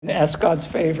And ask God's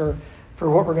favor for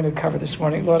what we're going to cover this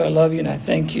morning. Lord, I love you and I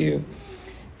thank you.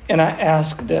 And I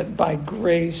ask that by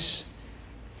grace,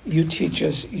 you teach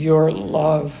us your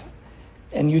love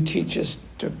and you teach us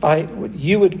to fight what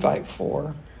you would fight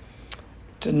for,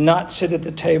 to not sit at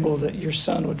the table that your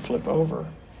son would flip over,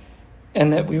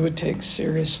 and that we would take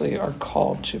seriously our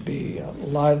call to be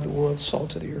light of the world,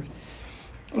 salt of the earth.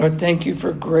 Lord, thank you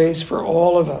for grace for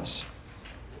all of us.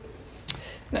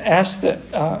 And I ask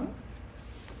that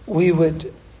we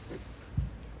would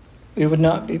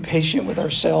not be patient with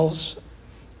ourselves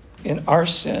in our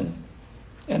sin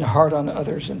and hard on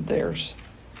others in theirs,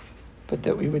 but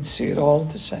that we would see it all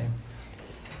the same,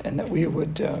 and that we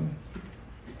would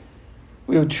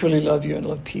truly love you and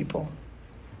love people.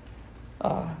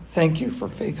 Thank you for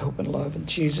faith, hope, and love. In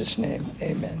Jesus' name,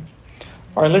 amen.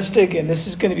 All right, let's dig in. This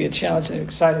is going to be a challenge, and I'm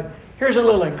excited. Here's a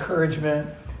little encouragement.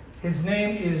 His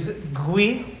name is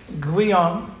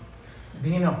Guillaume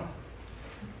Binon,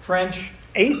 French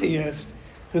atheist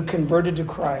who converted to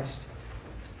Christ.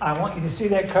 I want you to see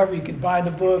that cover. You can buy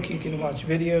the book. You can watch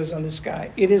videos on this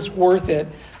guy. It is worth it.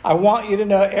 I want you to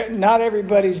know not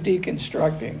everybody's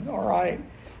deconstructing, all right?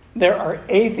 There are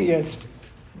atheists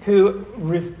who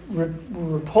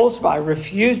repulsed by,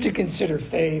 refuse to consider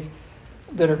faith,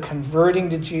 that are converting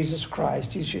to Jesus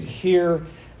Christ. You should hear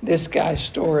this guy's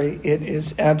story. It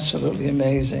is absolutely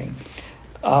amazing.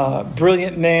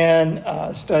 Brilliant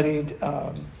man, studied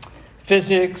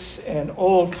physics and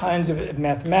all kinds of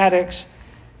mathematics.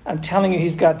 I'm telling you,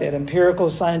 he's got that empirical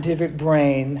scientific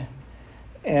brain.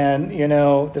 And, you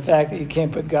know, the fact that you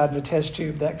can't put God in a test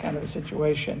tube, that kind of a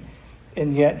situation.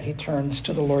 And yet he turns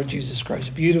to the Lord Jesus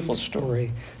Christ. Beautiful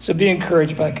story. So be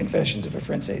encouraged by Confessions of a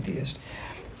French Atheist.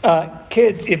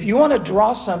 Kids, if you want to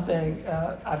draw something,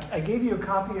 I gave you a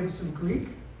copy of some Greek.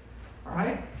 All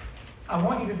right? I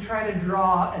want you to try to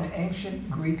draw an ancient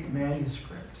Greek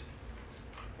manuscript.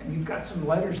 And you've got some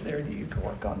letters there that you can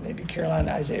work on. Maybe Caroline,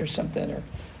 Isaiah, or something, or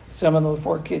some of the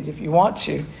 4 kids, if you want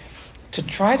to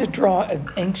try to draw an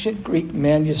ancient Greek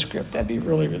manuscript. That'd be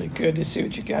really, really good to see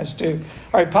what you guys do.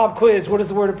 All right, pop quiz. What does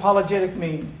the word apologetic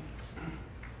mean?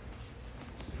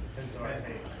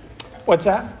 What's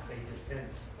that?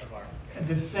 A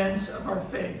defense of our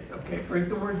faith. Okay, break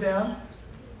the word down.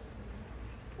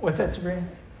 What's that, Sabrina?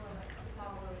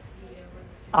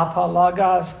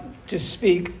 Apologos, to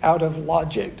speak out of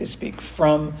logic, to speak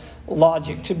from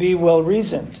logic, to be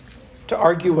well-reasoned, to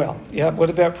argue well. Yeah, what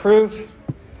about proof?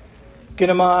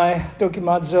 Ginomai,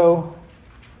 dokimazo,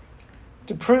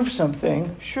 to prove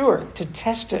something, sure. To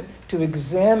test it, to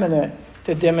examine it,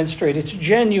 to demonstrate it's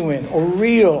genuine or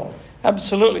real.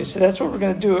 Absolutely. So that's what we're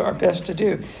going to do our best to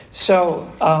do.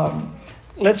 So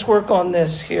let's work on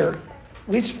this here.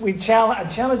 I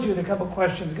challenge you with a couple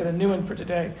questions. Got a new one for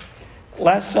today.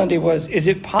 Last Sunday was, is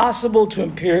it possible to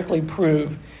empirically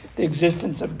prove the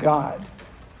existence of God?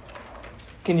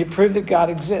 Can you prove that God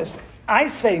exists? I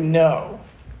say no.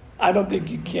 I don't think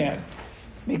you can.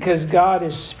 Because God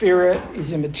is spirit,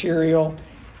 he's immaterial.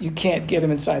 You can't get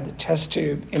him inside the test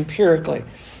tube empirically.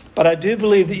 But I do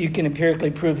believe that you can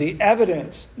empirically prove the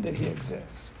evidence that he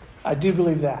exists. I do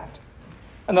believe that.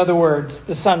 In other words,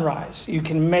 the sunrise. You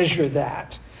can measure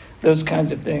that. Those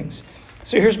kinds of things.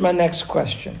 So here's my next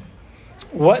question.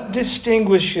 What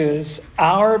distinguishes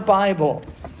our Bible,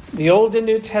 the Old and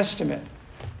New Testament?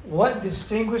 What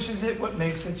distinguishes it? What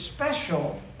makes it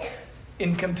special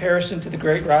in comparison to the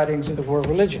great writings of the world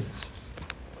religions?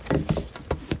 Ours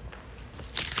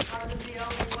is the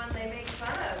only one they make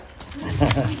fun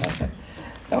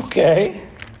of. Okay.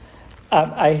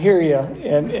 I hear you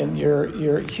in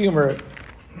your humor,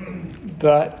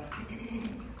 but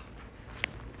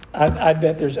I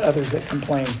bet there's others that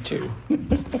complain too.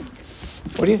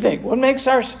 What do you think? What makes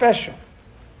ours special?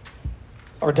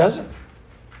 Or doesn't?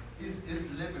 It's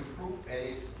living proof,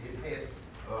 and it has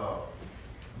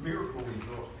miracle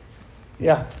results.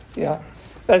 Yeah.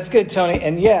 That's good, Tony.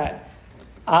 And yet,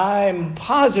 I'm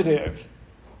positive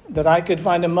that I could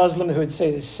find a Muslim who would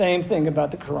say the same thing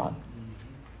about the Quran.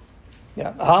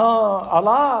 Yeah.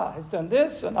 Allah has done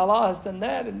this, and Allah has done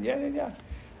that, and yeah.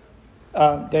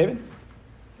 David?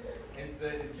 It's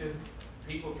just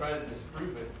people try to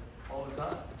disprove it all the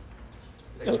time.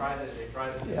 They try to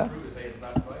disprove it, say it's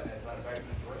not factually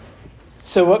correct.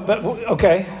 So what? But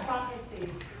okay.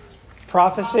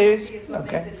 Prophecies. Is what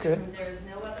Okay. makes it Good. different. There is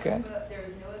no other Okay. book, there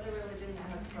is no other religion that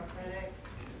has prophetic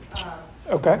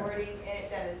Okay. wording in it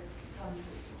that is come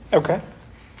true. Okay.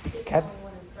 It's Kat? the only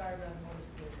one inspired by the Holy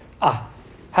Spirit.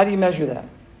 How do you measure that?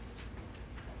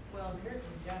 Well,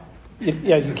 empirically,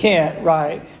 don't. You can't,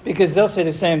 right? Because they'll say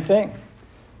the same thing.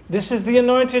 This is the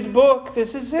anointed book.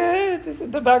 This is it. This is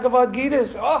the Bhagavad Gita.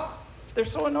 They're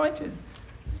so anointed.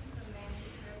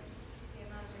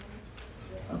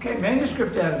 Okay,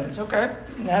 manuscript evidence. Okay,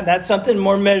 now that's something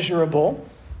more measurable.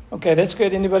 Okay, that's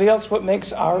good. Anybody else? What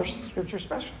makes our scripture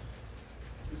special?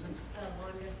 The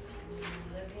longest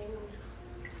living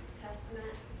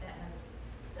testament that has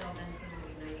still been proven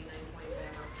to be 99.5%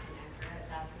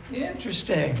 accurate.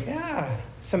 Interesting. Yeah.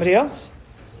 Somebody else?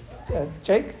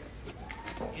 Jake?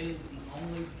 It is the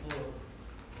only book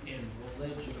in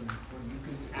religion where you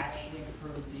can actually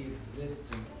prove the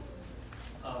existence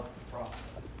of the prophet.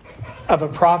 Of a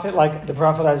prophet, like the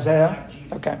prophet Isaiah? Like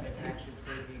Jesus, Okay. that can actually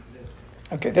prove the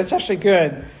existence. Okay, that's actually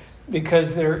good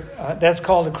because that's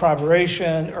called a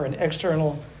corroboration or an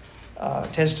external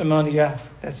testimony. Yeah,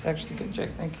 that's actually good, Jake.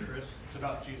 Thank you. Chris, it's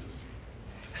about Jesus.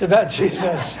 It's about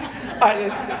Jesus.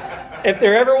 If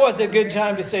there ever was a good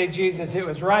time to say Jesus, it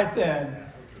was right then.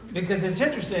 Because it's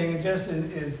interesting,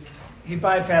 Justin he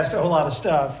bypassed a whole lot of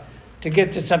stuff to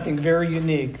get to something very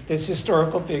unique, this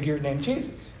historical figure named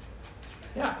Jesus.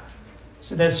 Yeah.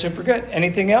 So that's super good.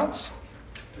 Anything else?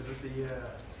 Is it the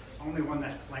only one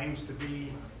that claims to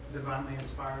be divinely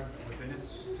inspired within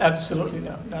its... Absolutely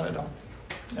no. Not at all.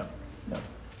 No.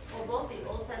 Well, both the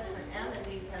Old Testament and the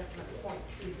New Testament point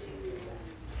to Jesus.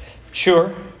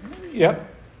 Sure. Yep.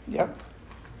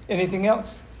 Anything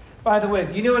else? By the way,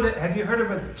 have you heard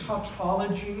of a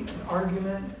tautology, an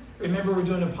argument? Remember, we're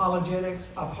doing apologetics,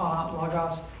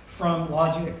 logos, from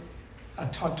logic. A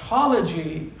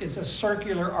tautology is a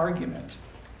circular argument.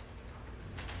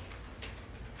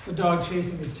 It's a dog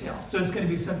chasing his tail. So it's going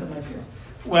to be something like this.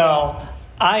 Well,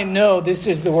 I know this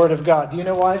is the Word of God. Do you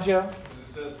know why, Joe?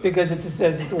 Because it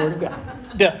says it's the Word of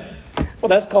God. Duh. Well,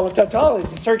 that's called a tautology.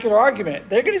 It's a circular argument.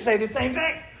 They're going to say the same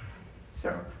thing.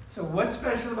 So what's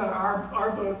special about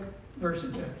our book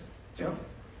versus theirs? Joe?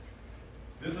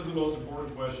 This is the most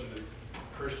important question that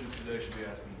Christians today should be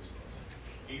asking themselves.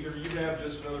 Either you have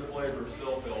just another flavor of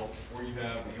self-help, or you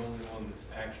have the only one that's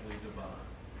actually divine.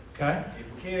 Okay. If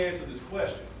we can't answer this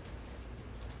question,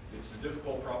 it's a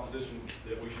difficult proposition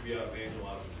that we should be out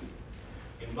evangelizing.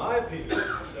 In my opinion,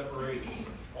 what separates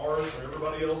ours from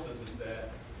everybody else's is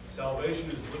that salvation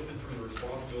is lifted from the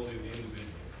responsibility of the individual.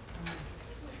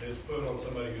 And it's put on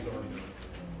somebody who's already done it.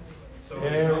 So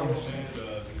it's not what man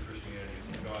does in Christianity, it's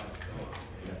what God has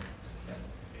done.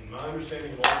 In my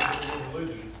understanding of all the different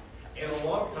religions, and a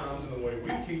lot of times in the way we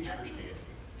teach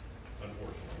Christianity,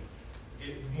 unfortunately,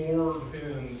 it more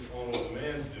depends on what the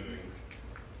man's doing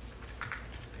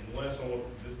and less on what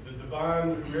the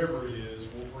divine, whoever he is,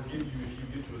 will forgive you if you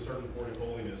get to a certain point of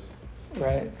holiness.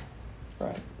 Right.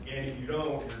 And if you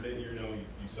don't,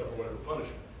 you suffer whatever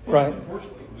punishment. And Right.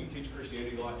 Unfortunately, we teach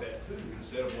Christianity like that too,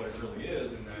 instead of what it really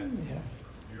is, in that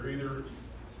you're either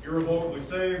irrevocably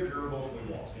saved or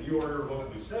irrevocably lost. And you are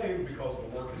irrevocably saved because the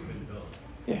work has been done.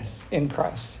 Yes, in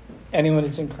Christ. Anyone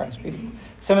is in Christ.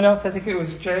 Someone else, I think it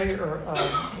was Jay or...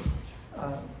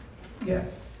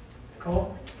 yes.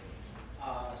 Cole?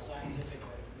 Scientific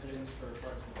evidence for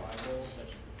parts of the Bible, such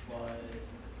as the flood.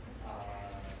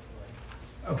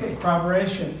 Okay,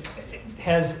 corroboration.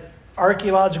 Has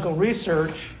archaeological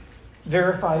research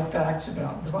verified facts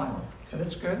about the Bible? So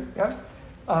that's good. Yeah.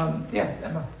 Yes,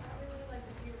 Emma.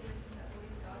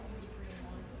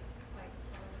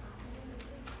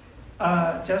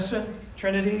 Justin,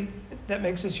 Trinity, that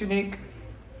makes us unique.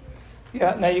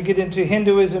 Yeah, now you get into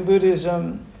Hinduism,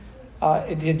 Buddhism,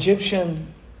 the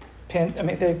Egyptian,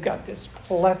 they've got this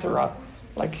plethora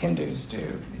like Hindus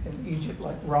do in Egypt,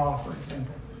 like Ra, for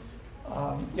example.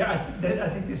 I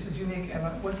think this is unique.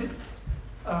 Emma, was it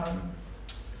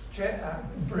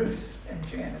Bruce and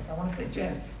Janice? I want to say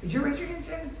Janice. Did you raise your hand,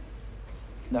 Janice?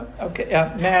 No. Okay.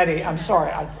 Maddie, I'm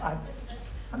sorry.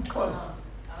 I'm close.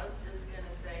 I was just going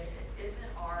to say, isn't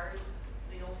ours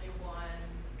the only one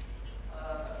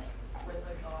with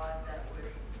a God that would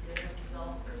give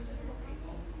himself for sinful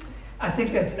people? I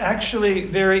think that's actually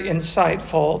very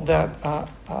insightful that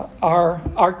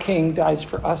our King dies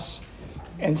for us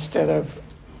instead of,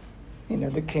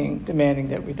 the King demanding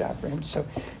that we die for him. So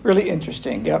really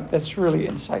interesting. Yep, that's really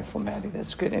insightful, Maddie.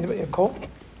 That's good. Anybody? Cole? The amount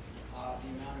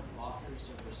of authors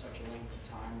over such a length of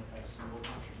time without a single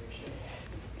contradiction.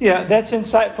 Yeah, that's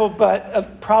insightful,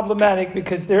 but problematic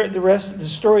because the rest of the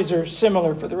stories are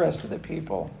similar for the rest of the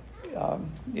people.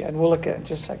 And we'll look at it in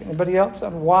just a second. Anybody else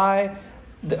on why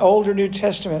the Old or New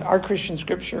Testament, our Christian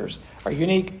scriptures, are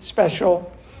unique,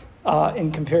 special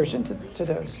in comparison to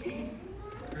those?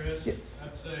 Chris, Yeah.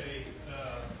 I'd say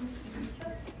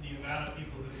the amount of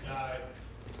people who died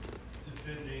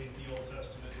defending the Old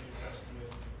Testament, New Testament,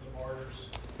 the martyrs.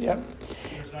 Yeah.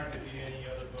 There's not going to be any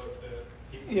other book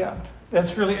that people... Yeah,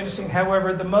 that's really interesting.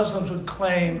 However, the Muslims would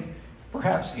claim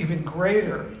perhaps even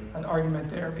greater an argument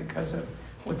there because of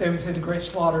what they would say the Great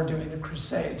Slaughter during the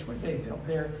Crusades, where they felt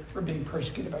they were being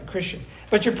persecuted by Christians.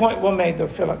 But your point well made, though,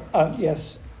 Philip.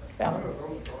 Yes, Alan. None of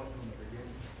those start from the beginning.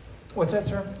 What's that,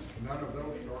 sir? None of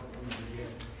those start from the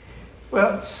beginning.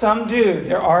 Well, some do.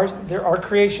 There are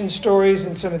creation stories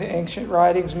in some of the ancient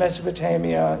writings,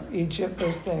 Mesopotamia, Egypt,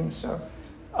 those things. So,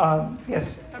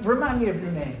 yes, remind me of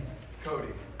your name. Cody.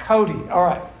 Cody. All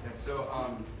right. Yeah,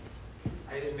 so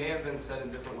it may have been said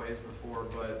in different ways before,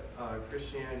 but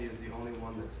Christianity is the only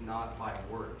one that's not by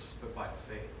works, but by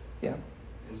faith. Yeah.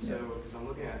 And so, because I'm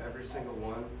looking at every single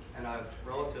one, and I've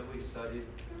relatively studied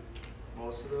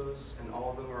most of those, and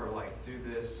all of them are like, do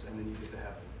this, and then you get to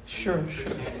heaven. Sure.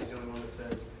 Christianity is the only one that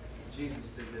says,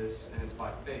 Jesus did this, and it's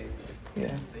by faith that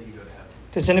you go to heaven.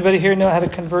 Does anybody here know how to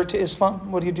convert to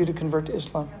Islam? What do you do to convert to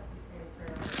Islam?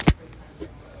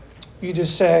 You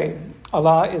just say,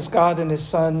 Allah is God and His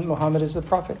Son, Muhammad is the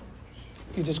Prophet.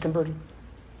 You just converted.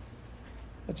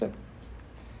 That's it.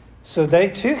 So they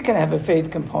too can have a faith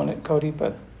component, Cody,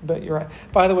 but you're right.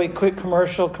 By the way, quick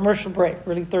commercial break,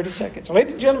 really 30 seconds.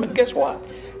 Ladies and gentlemen, guess what?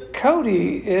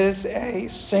 Cody is a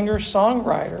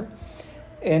singer-songwriter,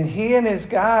 and he and his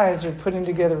guys are putting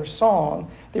together a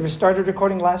song. They started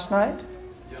recording last night.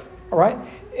 Yep. All right?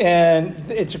 And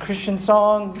it's a Christian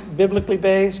song, biblically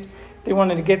based. They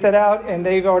wanted to get that out, and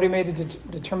they've already made a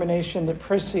determination that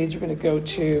proceeds are going to go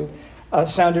to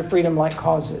Sound of Freedom like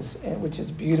causes, which is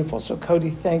beautiful. So,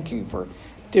 Cody, thank you for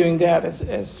doing that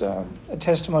as a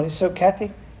testimony. So,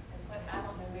 Kathy? I don't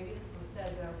know, maybe this was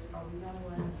said, but are we the only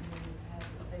one who has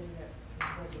the Savior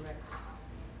that was resurrected?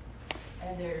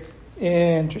 And there's...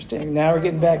 Interesting. Now we're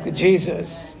getting back to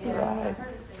Jesus. Yeah, Right. I've heard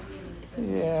it say Jesus, but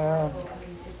Yeah. so, I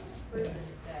mean, it's proven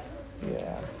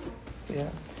that. Yeah.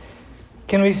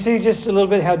 Can we see just a little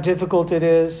bit how difficult it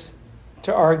is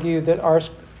to argue that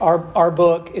our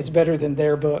book is better than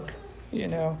their book? You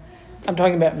know, I'm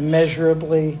talking about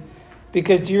measurably,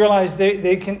 because do you realize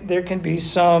there can be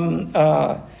some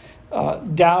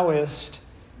Taoist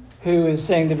who is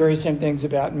saying the very same things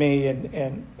about me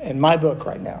and my book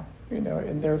right now, you know,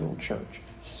 in their little church.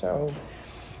 So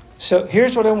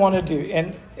here's what I want to do.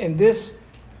 And in this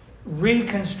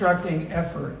reconstructing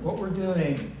effort, what we're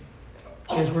doing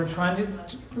is we're trying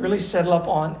to really settle up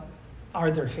on, are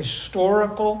there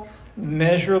historical,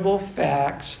 measurable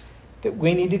facts that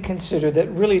we need to consider that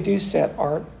really do set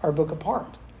our book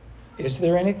apart? Is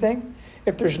there anything?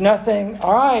 If there's nothing,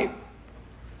 all right,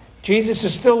 Jesus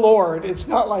is still Lord. It's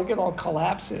not like it all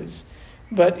collapses.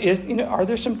 But are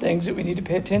there some things that we need to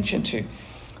pay attention to?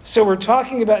 So we're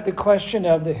talking about the question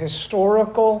of the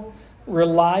historical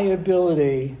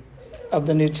reliability of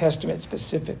the New Testament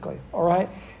specifically, all right?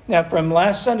 Now, from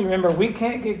last Sunday, remember, we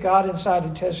can't get God inside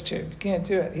the test tube. You can't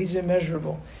do it. He's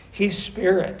immeasurable. He's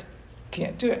spirit.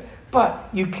 Can't do it. But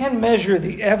you can measure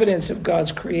the evidence of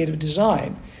God's creative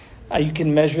design. You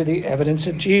can measure the evidence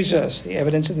of Jesus, the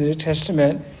evidence of the New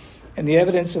Testament, and the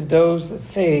evidence of the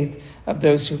faith of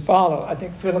those who follow. I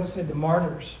think Philip said the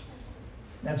martyrs.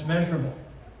 That's measurable.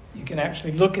 You can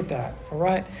actually look at that, all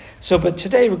right? So, but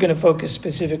today we're going to focus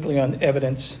specifically on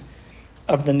evidence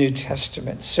of the New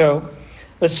Testament. So,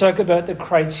 let's talk about the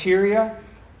criteria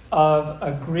of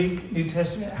a Greek New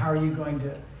Testament. How are you going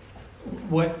to,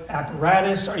 what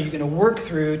apparatus are you going to work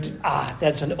through?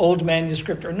 That's an old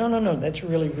manuscript. Or no, that's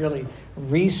really, really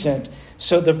recent.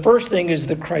 So the first thing is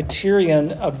the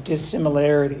criterion of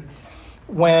dissimilarity.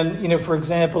 When, for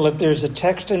example, if there's a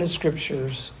text in the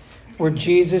scriptures where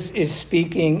Jesus is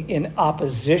speaking in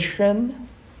opposition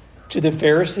to the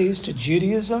Pharisees, to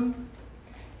Judaism,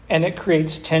 and it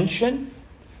creates tension,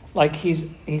 like he's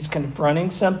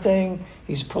confronting something,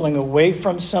 he's pulling away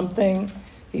from something,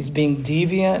 he's being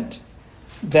deviant.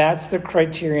 That's the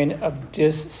criterion of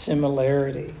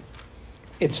dissimilarity.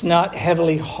 It's not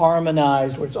heavily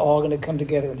harmonized where it's all going to come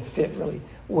together and fit really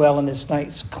well in this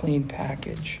nice, clean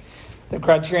package. The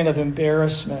criterion of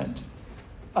embarrassment.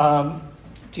 Do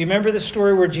you remember the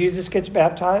story where Jesus gets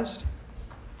baptized?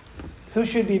 Who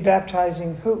should be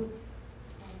baptizing who?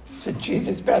 So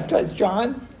Jesus baptized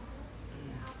John.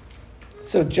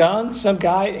 So John, some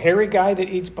guy, hairy guy that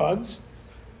eats bugs,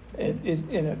 is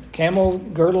in a camel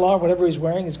girdle or whatever he's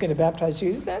wearing, is going to baptize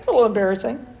Jesus. That's a little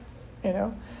embarrassing,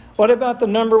 What about the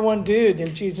number one dude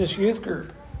in Jesus' youth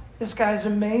group? This guy's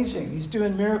amazing. He's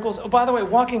doing miracles. Oh, by the way,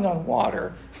 walking on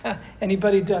water.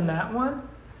 Anybody done that one?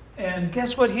 And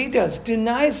guess what he does?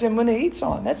 Denies him when he eats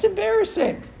on. That's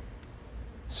embarrassing.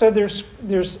 So there's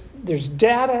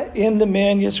data in the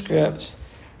manuscripts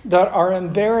that are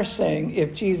embarrassing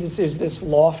if Jesus is this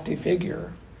lofty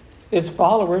figure. His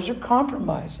followers are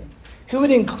compromising. Who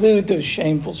would include those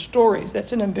shameful stories?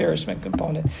 That's an embarrassment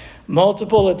component.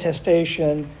 Multiple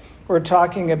attestation. We're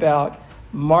talking about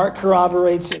Mark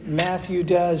corroborates it, Matthew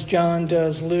does, John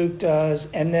does, Luke does,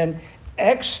 and then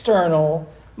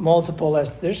external multiple.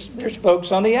 There's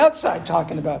folks on the outside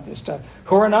talking about this stuff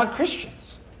who are not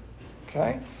Christians.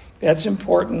 Okay? That's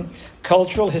important.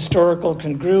 Cultural, historical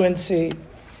congruency.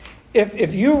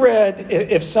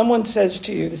 If someone says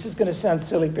to you, this is going to sound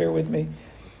silly, bear with me.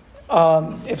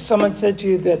 If someone said to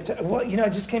you that, well, I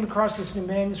just came across this new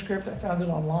manuscript, I found it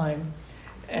online,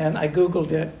 and I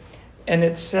Googled it, and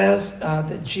it says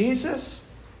that Jesus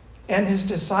and his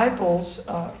disciples,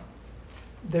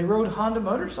 they rode Honda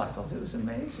motorcycles. It was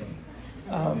amazing.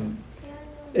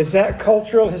 Is that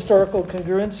cultural, historical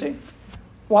congruency?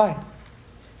 Why?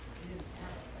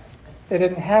 They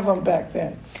didn't have them back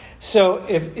then. So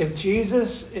if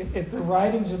the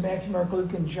writings of Matthew, Mark,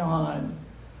 Luke, and John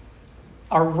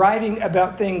are writing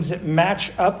about things that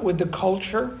match up with the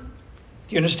culture, do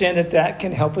you understand that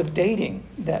can help with dating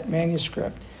that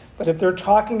manuscript? But if they're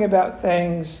talking about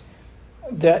things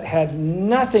that had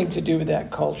nothing to do with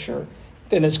that culture,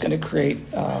 then it's going to create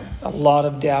a lot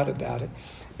of doubt about it.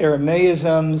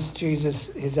 Aramaisms,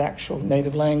 his actual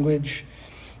native language,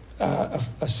 a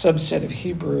subset of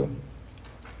Hebrew.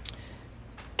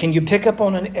 Can you pick up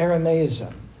on an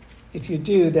Aramaism? If you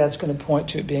do, that's going to point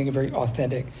to it being a very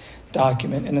authentic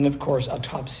document. And then, of course,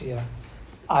 autopsia,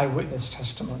 eyewitness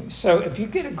testimony. So if you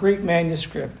get a Greek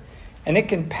manuscript and it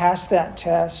can pass that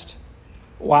test,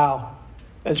 wow,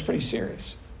 that's pretty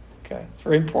serious. Okay, it's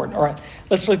very important. All right,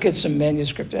 let's look at some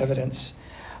manuscript evidence.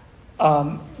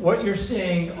 What you're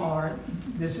seeing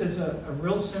this is a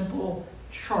real simple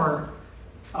chart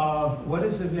of what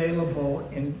is available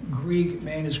in Greek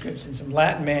manuscripts and some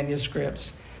Latin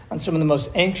manuscripts on some of the most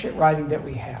ancient writing that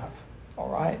we have. All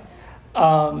right.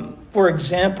 For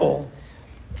example,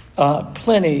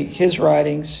 Pliny, his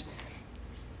writings,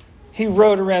 he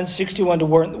wrote around 61 to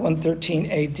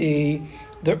 113 AD.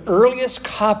 The earliest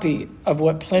copy of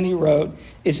what Pliny wrote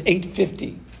is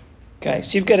 850. Okay,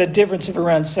 so you've got a difference of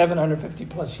around 750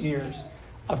 plus years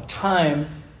of time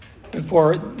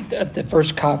before the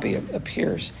first copy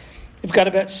appears. You've got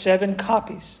about 7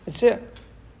 copies. That's it.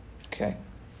 Okay.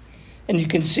 And you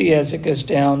can see as it goes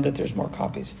down that there's more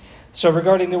copies. So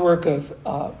regarding the work of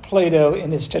Plato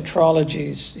in his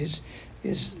tetralogies,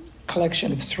 his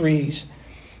collection of threes,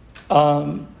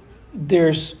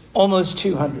 there's almost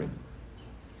 200.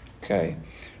 Okay.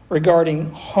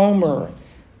 Regarding Homer,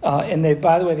 and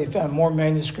by the way, they found more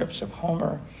manuscripts of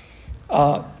Homer,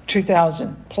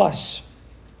 2,000 plus,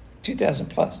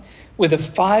 with a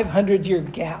 500-year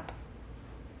gap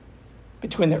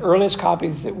between the earliest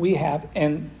copies that we have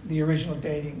and the original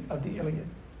dating of the Iliad. Do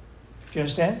you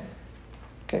understand?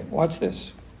 Okay, watch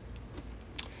this.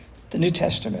 The New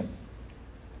Testament.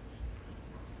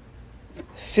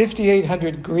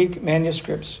 5,800 Greek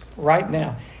manuscripts right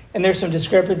now. And there's some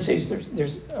discrepancies.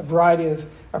 There's a variety of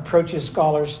approaches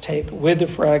scholars take with the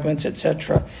fragments,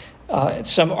 etc.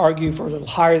 Some argue for a little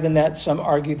higher than that. Some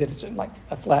argue that it's like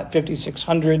a flat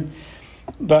 5,600.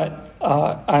 But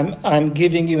I'm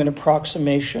giving you an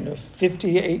approximation of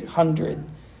 5,800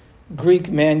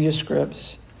 Greek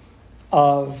manuscripts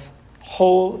of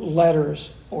whole letters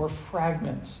or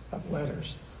fragments of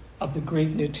letters of the Greek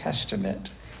New Testament,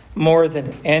 more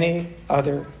than any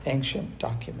other ancient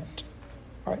document.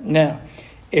 All right, now,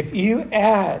 if you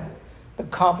add the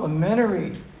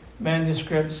complementary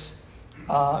manuscripts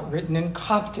written in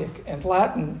Coptic and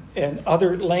Latin and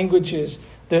other languages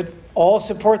that all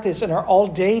support this and are all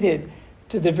dated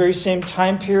to the very same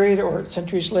time period or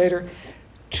centuries later,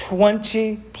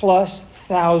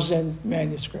 20,000+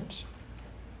 manuscripts.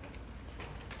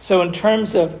 So in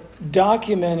terms of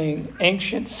documenting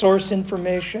ancient source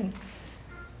information,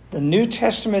 the New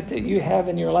Testament that you have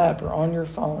in your lap or on your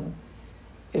phone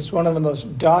is one of the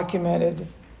most documented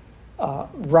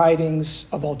writings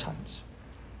of all times.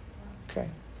 Okay.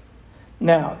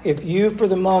 Now, if you, for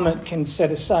the moment, can set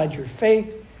aside your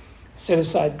faith, set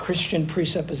aside Christian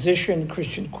presupposition,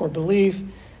 Christian core belief,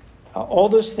 all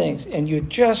those things, and you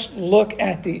just look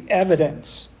at the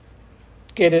evidence,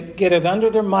 get it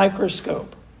under the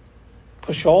microscope,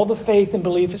 push all the faith and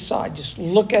belief aside, just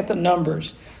look at the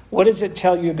numbers. What does it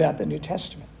tell you about the New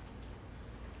Testament?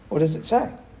 What does it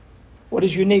say? What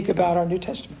is unique about our New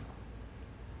Testament?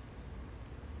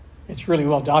 It's really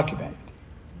well documented,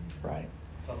 right?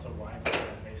 It's also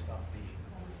widespread based off the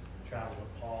travels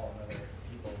of Paul and other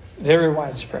people. Very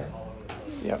widespread. All over the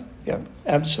place. Yep,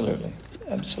 absolutely.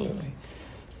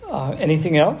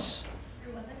 Anything else?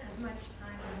 There wasn't as much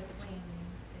time in between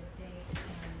the date and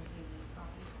the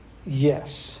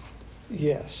copies.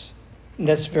 Yes. And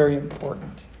that's very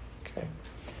important. Okay.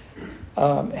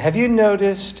 Have you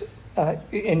noticed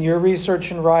in your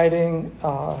research and writing,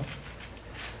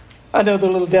 I know the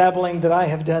little dabbling that I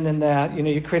have done in that,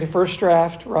 you create a first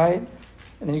draft, right?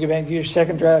 And then you go back to your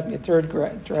second draft and your third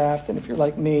draft. And if you're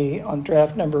like me, on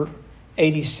draft number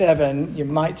 87, you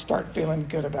might start feeling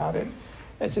good about it.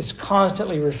 It's just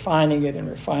constantly refining it.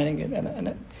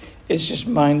 And it's just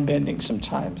mind-bending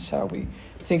sometimes how we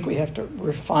think we have to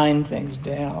refine things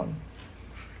down.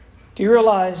 Do you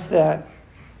realize that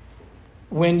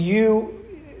when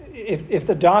if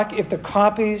the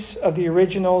copies of the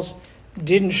originals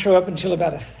didn't show up until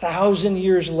about 1,000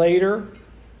 years later,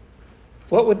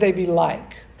 what would they be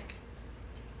like?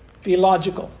 Be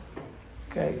logical.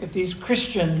 Okay, if these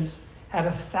Christians had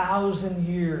 1,000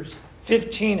 years,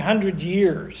 1,500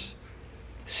 years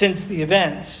since the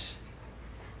events,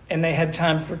 and they had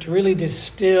time to really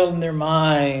distill in their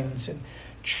minds, and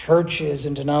churches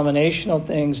and denominational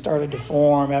things started to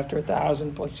form after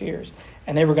 1,000 plus years,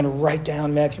 and they were going to write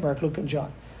down Matthew, Mark, Luke, and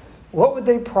John. What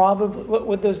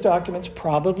would those documents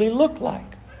probably look like?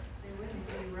 They wouldn't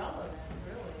be relevant,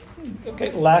 really.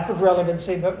 Okay, lack of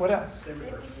relevancy, but what else? They would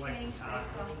change based off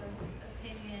of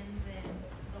opinions and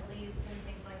beliefs and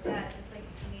things like that. Just like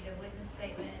if you need a witness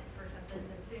statement for something,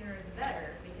 the sooner the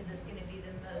better, because it's going to be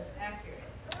the most accurate.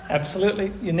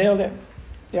 Absolutely. You nailed it.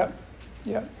 Yep.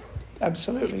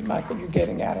 Absolutely, Michael, you're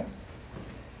getting at it.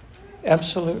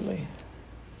 Absolutely.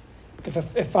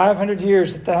 If 500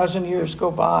 years, 1,000 years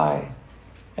go by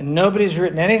and nobody's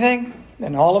written anything,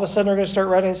 then all of a sudden we're going to start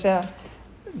writing this down.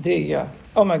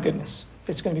 Oh my goodness,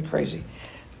 it's going to be crazy.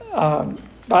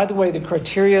 By the way, the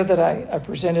criteria that I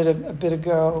presented a bit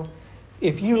ago,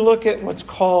 if you look at what's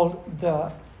called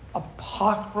the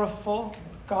apocryphal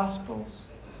Gospels,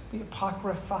 the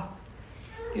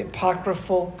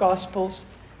apocryphal Gospels,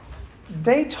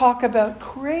 they talk about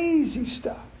crazy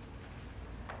stuff.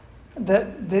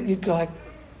 That you'd go like,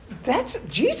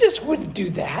 Jesus wouldn't do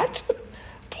that.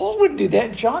 Paul wouldn't do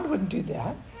that. John wouldn't do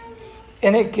that.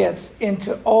 And it gets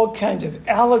into all kinds of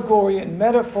allegory and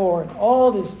metaphor and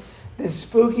all this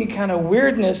spooky kind of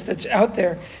weirdness that's out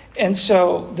there. And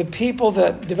so the people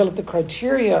that developed the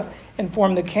criteria and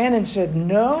formed the canon said,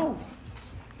 no,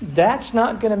 that's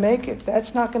not going to make it.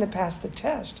 That's not going to pass the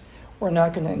test. We're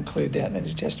not going to include that in the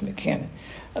New Testament canon.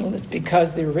 And it's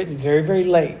because they were written very, very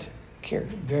late. Very,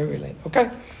 very late. Okay?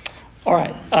 All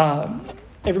right.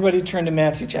 Everybody turn to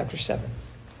Matthew chapter 7.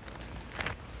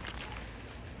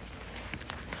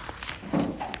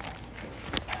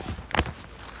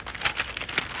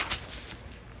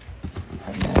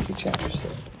 Matthew chapter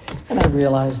 7. And I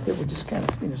realize that we're just kind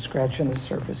of, scratching the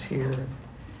surface here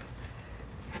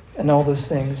and all those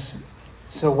things.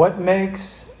 So what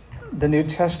makes the New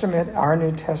Testament, our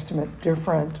New Testament,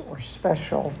 different or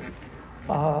special?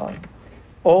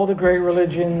 All the great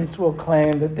religions will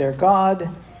claim that their God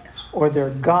or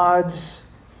their gods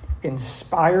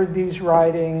inspired these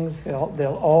writings.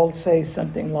 They'll all say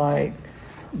something like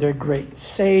their great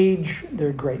sage,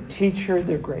 their great teacher,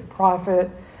 their great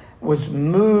prophet was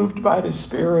moved by the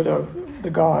spirit of the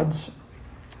gods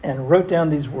and wrote down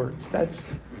these words. That's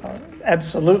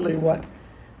absolutely what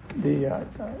the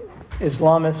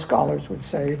Islamist scholars would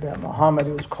say about Muhammad,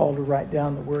 who was called to write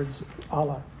down the words of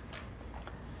Allah.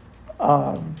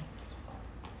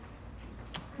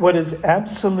 What is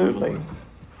absolutely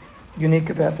unique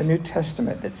about the New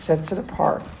Testament that sets it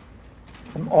apart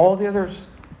from all the others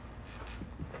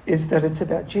is that it's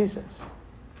about Jesus.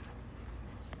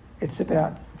 It's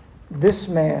about this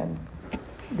man,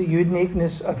 the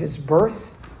uniqueness of his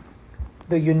birth,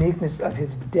 the uniqueness of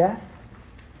his death,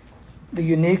 the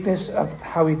uniqueness of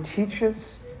how he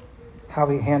teaches, how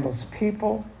he handles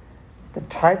people, the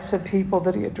types of people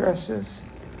that he addresses,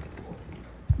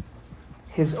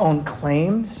 his own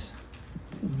claims.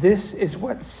 This is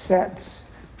what sets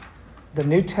the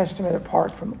New Testament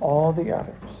apart from all the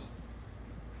others.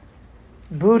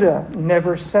 Buddha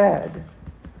never said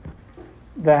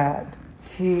that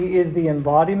he is the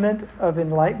embodiment of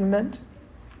enlightenment,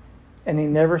 and he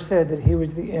never said that he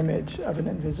was the image of an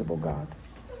invisible God.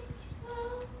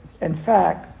 In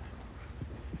fact,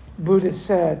 Buddha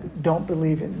said, "Don't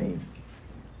believe in me,"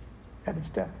 at his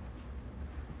death.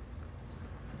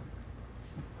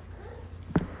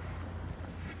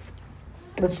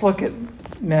 Let's look at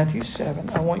Matthew 7.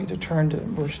 I want you to turn to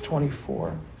verse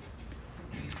 24.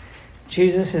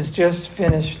 Jesus has just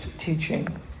finished teaching.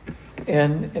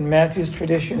 And in Matthew's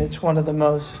tradition, it's one of the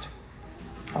most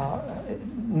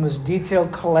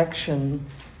detailed collection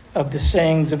of the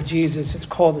sayings of Jesus. It's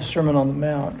called the Sermon on the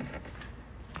Mount.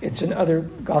 It's in other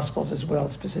Gospels as well,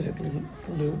 specifically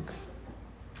Luke.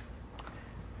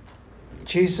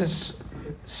 Jesus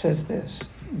says this,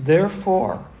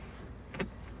 therefore,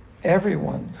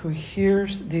 everyone who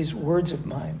hears these words of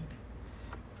mine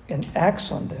and acts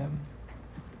on them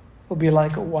will be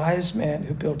like a wise man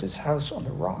who built his house on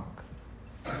the rock.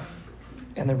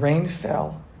 And the rain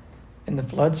fell, and the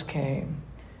floods came,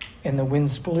 and the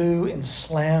winds blew and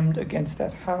slammed against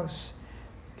that house,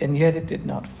 and yet it did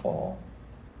not fall,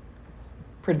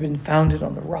 for it had been founded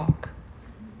on the rock.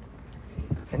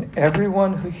 And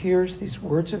everyone who hears these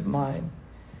words of mine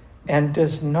and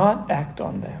does not act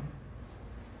on them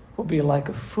will be like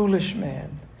a foolish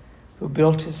man who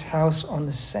built his house on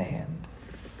the sand.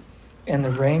 And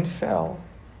the rain fell,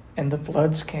 and the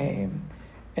floods came,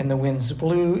 and the winds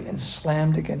blew and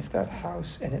slammed against that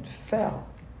house, and it fell.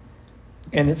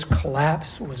 And its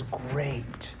collapse was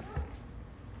great.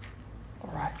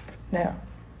 All right. Now,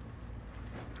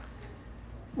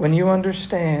 when you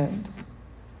understand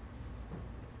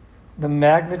the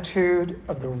magnitude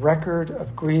of the record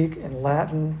of Greek and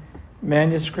Latin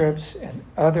manuscripts and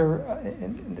other,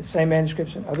 in the same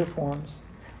manuscripts in other forms.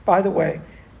 By the way,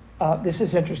 this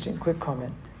is interesting, quick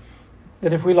comment,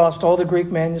 that if we lost all the Greek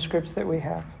manuscripts that we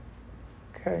have,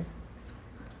 okay,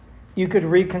 you could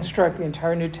reconstruct the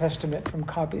entire New Testament from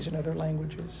copies in other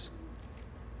languages.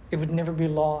 It would never be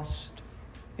lost.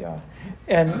 Yeah.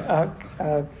 And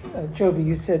Jovi,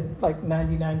 you said like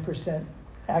 99%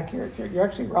 accurate. You're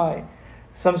actually right.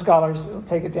 Some scholars will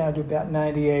take it down to about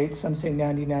 98. Some say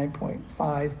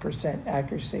 99.5%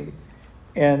 accuracy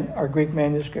in our Greek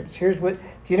manuscripts. Here's what, do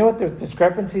you know what the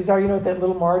discrepancies are? You know what that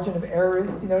little margin of error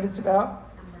is? Do you know what it's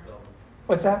about? Numbers.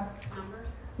 What's that? Numbers.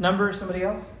 Numbers, somebody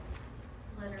else?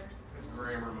 Letters.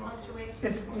 Grammar. Punctuation.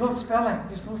 It's little spelling,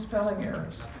 just little spelling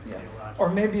errors. Yeah. Or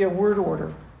maybe a word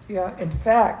order. Yeah. In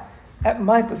fact, at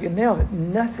Michael, you nailed it.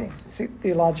 Nothing,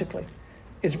 theologically,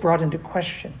 is brought into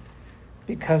question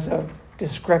because of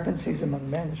discrepancies among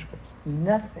manuscripts.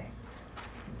 Nothing.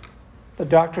 The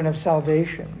doctrine of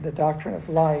salvation, the doctrine of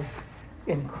life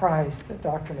in Christ, the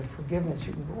doctrine of forgiveness,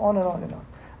 you can go on and on and on,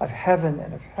 of heaven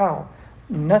and of hell.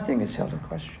 Nothing is held in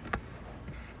question.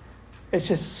 It's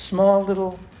just small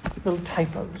little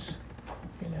typos,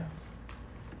 you know.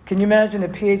 Can you imagine a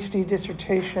PhD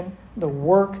dissertation, the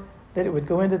work that it would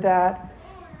go into that,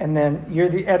 and then you're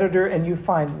the editor and you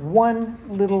find one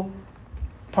little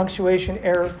punctuation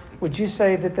error? Would you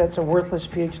say that that's a worthless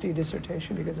PhD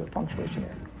dissertation because of a punctuation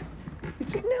error? You'd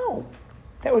say, no,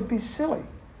 that would be silly.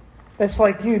 That's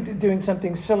like you doing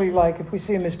something silly like if we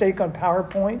see a mistake on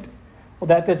PowerPoint, well,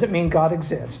 that doesn't mean God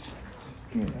exists.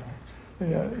 You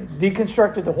know,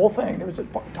 deconstructed the whole thing. There was a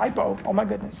typo. Oh, my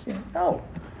goodness. You know,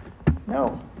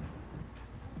 no.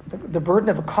 The burden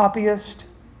of a copyist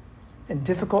and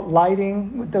difficult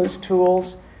lighting with those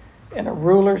tools and a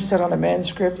ruler set on a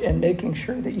manuscript and making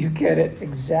sure that you get it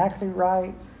exactly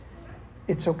right,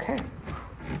 it's okay.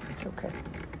 It's okay.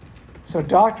 So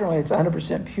doctrinally, it's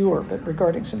 100% pure, but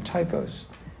regarding some typos,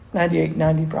 98,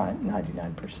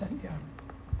 99%, yeah.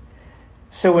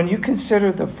 So when you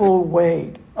consider the full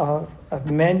weight of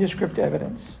manuscript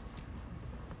evidence,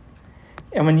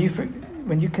 and when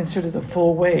you consider the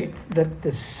full weight that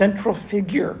the central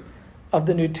figure of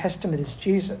the New Testament is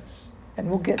Jesus, and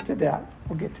we'll get to that.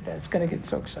 It's going to get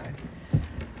so exciting.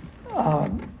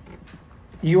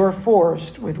 You are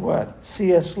forced with what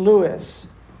C.S. Lewis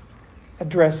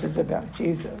addresses about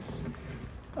Jesus.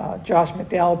 Josh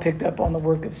McDowell picked up on the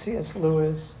work of C.S.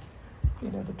 Lewis,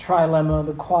 you know, the trilemma,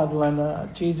 the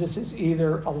quadlemma. Jesus is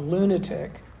either a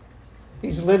lunatic,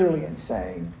 he's literally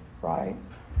insane, right?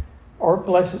 Or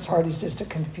bless his heart, he's just a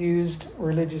confused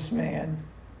religious man,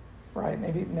 right?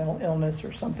 Maybe mental illness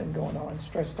or something going on,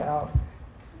 stressed out.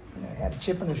 You know, he had a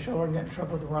chip on his shoulder and got in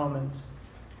trouble with the Romans.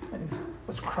 And he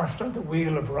was crushed under the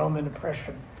wheel of Roman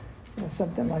oppression. You know,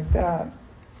 something like that.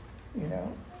 You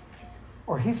know.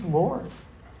 Or he's Lord.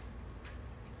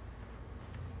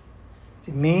 Is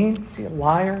he mean? Is he a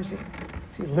liar? Is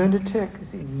he a lunatic?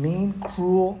 Is he mean,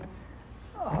 cruel?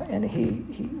 And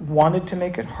he wanted to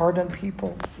make it hard on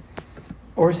people?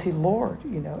 Or is he Lord?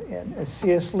 You know, and as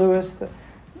C.S. Lewis,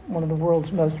 one of the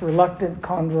world's most reluctant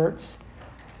converts,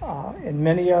 and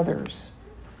many others,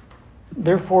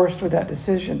 they're forced with that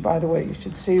decision. By the way, you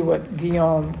should see what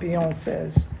Guillaume Bion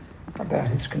says about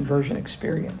his conversion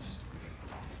experience.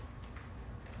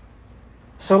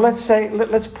 So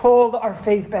let's pull our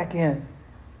faith back in.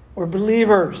 We're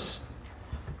believers.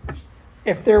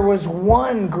 If there was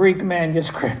one Greek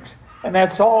manuscript, and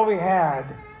that's all we had,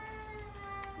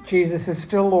 Jesus is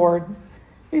still Lord.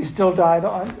 He still died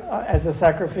as a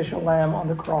sacrificial lamb on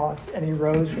the cross, and he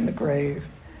rose from the grave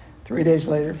 3 days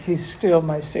later. He's still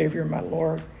my Savior, my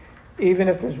Lord. Even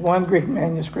if there's one Greek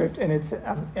manuscript and it's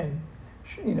in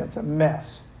it's a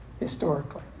mess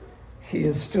historically. He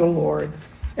is still Lord,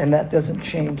 and that doesn't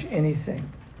change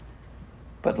anything.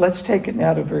 But let's take it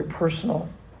now to a very personal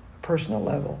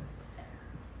level.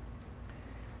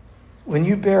 When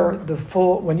you bear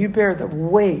the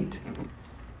weight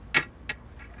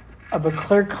of a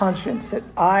clear conscience that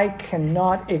I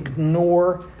cannot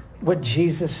ignore what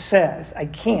Jesus says. I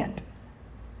can't.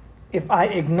 If I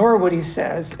ignore what he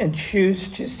says and choose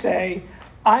to say,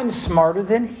 I'm smarter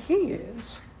than he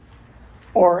is,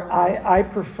 or I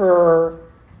prefer,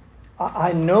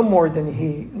 I know more than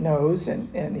he knows,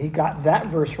 and he got that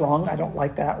verse wrong. I don't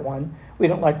like that one. We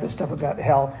don't like the stuff about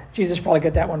hell. Jesus probably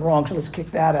got that one wrong, so let's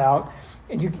kick that out.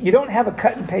 And you don't have a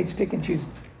cut and paste, pick and choose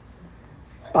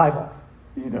Bible.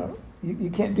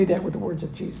 You can't do that with the words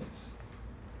of Jesus.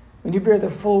 When you bear the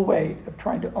full weight of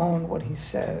trying to own what he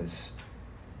says,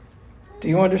 do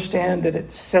you understand that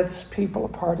it sets people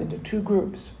apart into two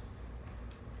groups?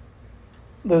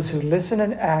 Those who listen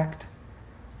and act,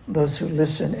 those who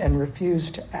listen and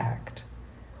refuse to act.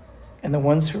 And the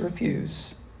ones who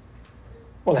refuse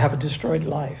will have a destroyed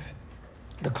life.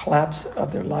 The collapse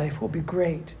of their life will be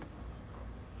great.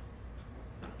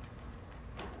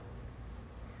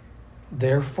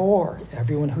 Therefore,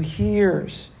 everyone who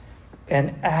hears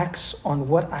and acts on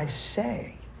what I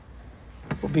say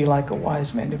will be like a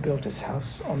wise man who built his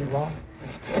house on the rock.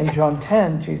 In John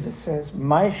 10, Jesus says,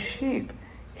 my sheep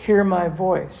hear my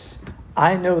voice.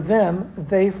 I know them,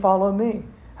 they follow me.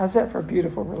 How's that for a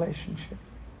beautiful relationship?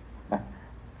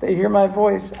 They hear my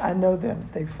voice, I know them,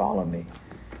 they follow me.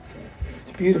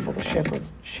 It's beautiful, the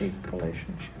shepherd-sheep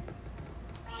relationship.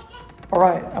 All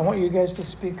right, I want you guys to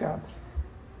speak up.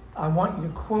 I want you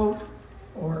to quote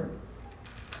or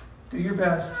do your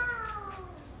best.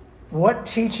 What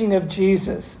teaching of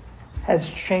Jesus has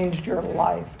changed your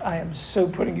life? I am so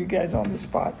putting you guys on the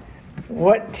spot.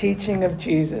 What teaching of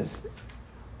Jesus,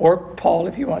 or Paul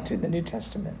if you want to, in the New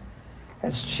Testament,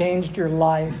 has changed your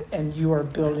life and you are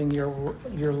building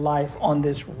your life on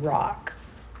this rock?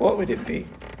 What would it be?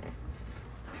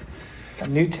 A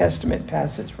New Testament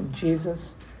passage from Jesus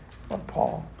or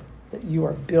Paul that you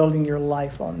are building your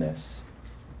life on this.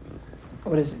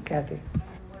 What is it, Kathy?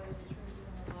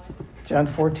 John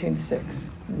 14:6.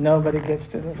 Nobody gets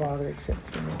to the Father except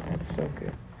through me. That's so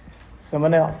good.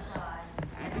 Someone else.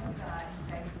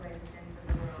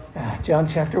 John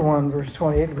chapter 1, verse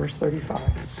 28, verse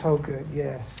 35. So good,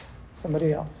 yes.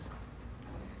 Somebody else.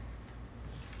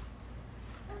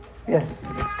 Yes,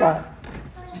 Scott.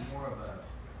 It's more of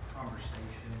a conversation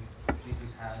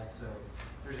Jesus has. So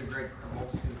there's a great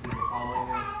multitude of people following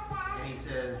him. And he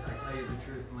says, I tell you the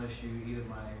truth, unless you eat of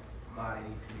my body,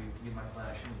 you eat my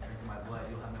flesh, and you drink of my blood,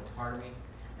 you'll have no part of me.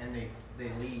 And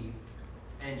they leave.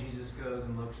 And Jesus goes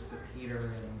and looks to Peter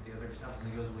and the other disciples,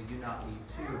 and he goes, will you not leave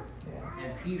too? Yeah.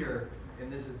 And Peter,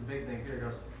 and this is the big thing, Peter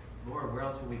goes, Lord, where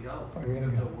else will we go? We go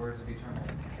to the words of eternal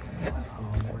life.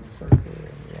 Oh, that's so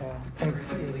good. Yeah.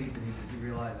 Everybody leaves and he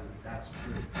realizes that's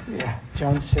true. Yeah.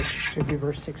 John 6, should be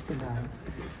verse 69.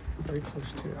 Very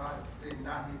close to it. God sent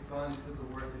not his son to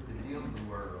the world to condemn the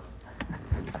world.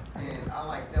 And I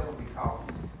like that one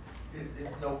because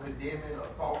it's no condemning or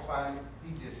fault finding.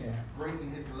 He just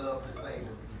bringing his love to save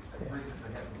us. Brings us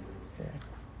to heaven with us.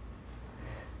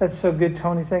 That's so good,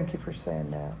 Tony. Thank you for saying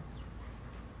that.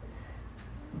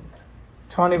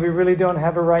 Tony, we really don't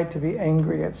have a right to be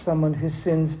angry at someone who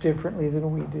sins differently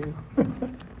than we do.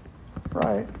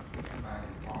 Right?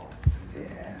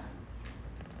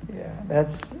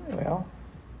 Yeah,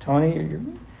 Tony,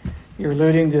 you're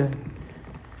alluding to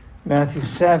Matthew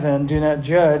 7, do not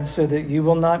judge so that you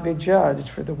will not be judged,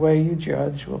 for the way you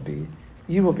judge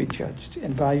you will be judged,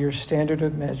 and by your standard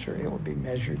of measure it will be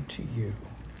measured to you.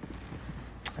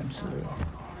 Absolutely.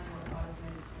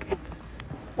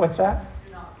 What's that?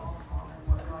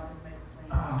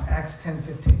 Oh, Acts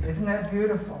 10:15. Isn't that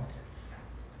beautiful?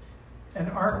 And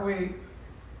aren't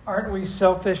we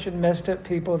selfish and messed up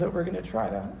people that we're going to try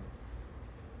to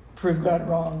prove God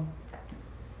wrong?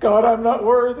 God, I'm not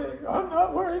worthy. I'm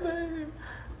not worthy.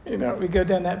 We go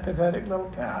down that pathetic little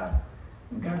path.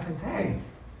 And God says, hey,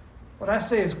 what I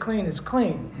say is clean.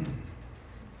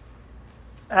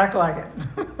 Act like it.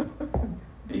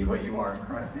 Be what you are in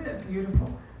Christ. Yeah,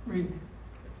 beautiful. Read.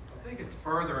 I think it's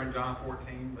further in John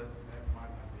 14, but that might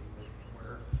not be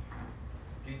where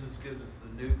Jesus gives us the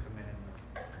new commandment,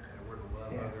 that we're to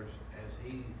love others as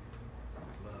he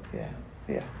loved them.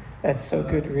 Yeah. That's so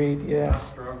good, Reed. Yes. I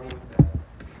struggle with that.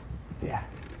 Yeah.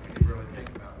 You really think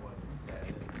about what that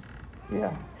is.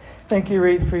 Yeah. Thank you,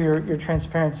 Reed, for your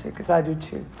transparency, because I do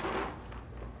too.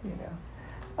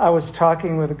 I was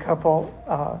talking with a couple.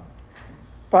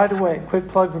 By the way, quick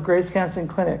plug for Grace Counseling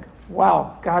Clinic.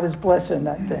 wow, God is blessing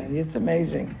that thing. It's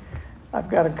amazing. I've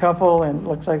got a couple, and it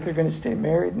looks like they're going to stay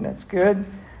married, and that's good.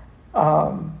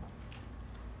 I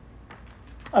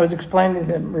was explaining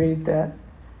to them, Reed, that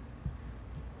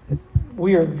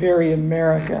we are very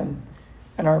American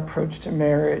in our approach to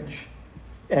marriage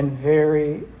and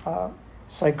very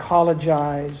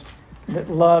psychologized that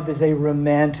love is a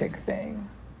romantic thing.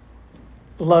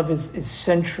 Love is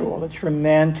sensual, it's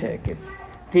romantic, it's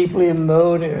deeply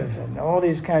emotive, and all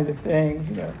these kinds of things.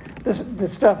 You know,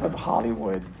 this stuff of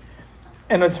Hollywood.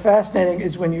 And what's fascinating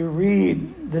is when you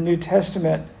read the New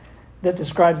Testament that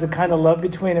describes the kind of love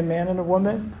between a man and a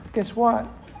woman, guess what?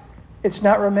 It's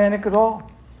not romantic at all.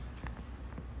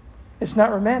 It's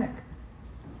not romantic.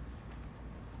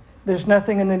 There's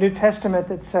nothing in the New Testament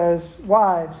that says,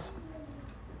 wives,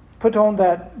 put on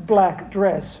that black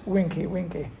dress, winky,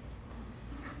 winky,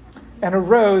 and a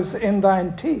rose in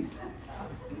thine teeth,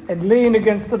 and lean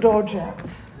against the door jamb,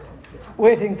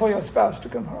 waiting for your spouse to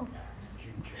come home.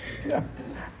 Yeah.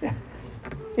 Yeah.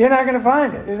 You're not going to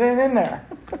find it. It ain't in there.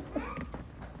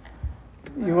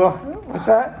 You will. What's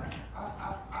that?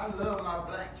 I love my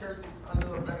black churches. I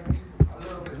love black people. I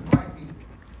love white people.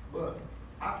 But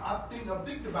I'm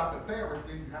thinking about the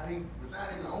Pharisees, how he was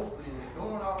out in the opening and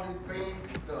doing all this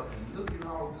fancy stuff and looking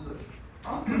all good.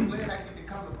 I'm so glad I get to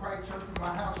come to Christ Church with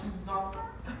my house shoes on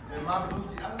and my blue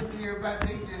jeans. I look at everybody,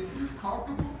 they just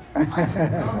comfortable. I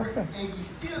can come here, and you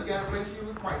still got a relationship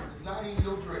with Christ. It's not in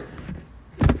your dressing.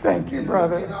 Thank you,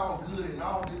 brother. Looking all good and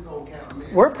all this old kind of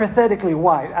mess. We're pathetically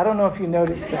white. I don't know if you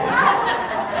noticed that.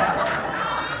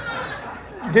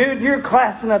 Dude, you're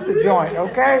classing up the joint,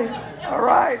 okay? All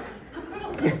right.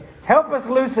 Help us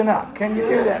loosen up. Can you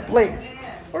do that, please?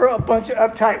 We're a bunch of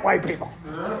uptight white people.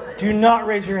 Do not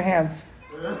raise your hands.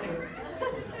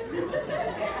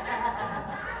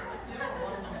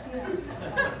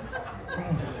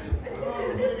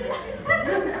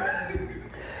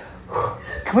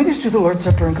 Can we just do the Lord's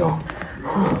Supper and go?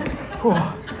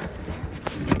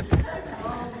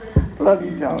 Love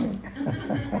you, Tony.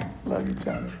 Love you,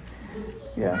 Tony.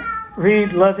 Yeah.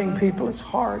 Read, loving people is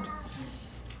hard.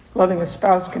 Loving a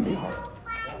spouse can be hard.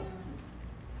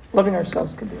 Loving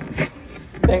ourselves can be hard.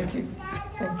 Thank you.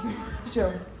 Thank you.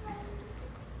 Joe.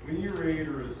 When you read,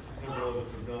 or as several of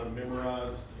us have done,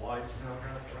 memorize twice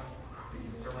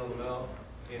the Sermon on the Mount,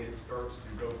 and it starts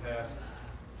to go past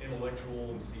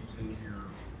intellectual and seeps into your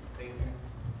thinking,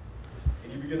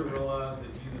 and you begin to realize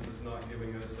that Jesus is not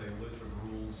giving us a list of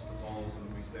rules to follow so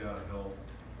that we stay out of hell,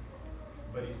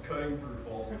 but he's cutting through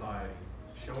false piety,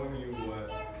 showing you what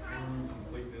true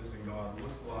completeness in God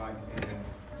looks like, and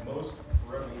most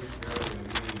revolutionarily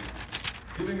means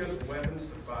giving us weapons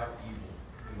to fight evil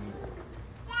in the world.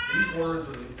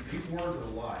 These words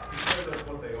are life. He says that's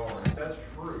what they are. If that's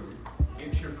true,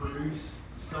 it should produce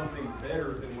something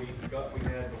better than we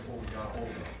had before we got hold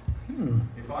of it.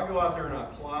 If I go out there and I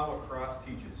apply what Christ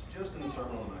teaches, just in the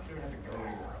Sermon on the Mount, you don't have to go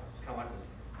anywhere else. It's kind of like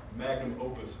the magnum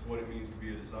opus of what it means to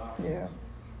be a disciple. Yeah.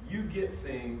 You get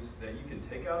things that you can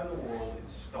take out in the world and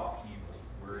stop evil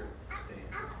where it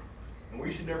stands. And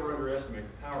we should never underestimate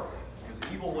the power of that,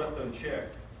 because evil left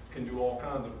unchecked can do all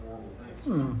kinds of horrible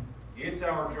things. It's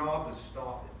our job to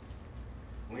stop it.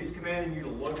 When he's commanding you to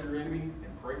love your enemy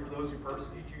and pray for those who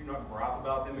persecute you, not gripe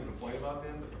about them and complain about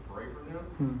them, but to pray for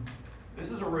them, this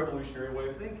is a revolutionary way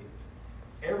of thinking.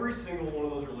 Every single one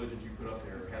of those religions you put up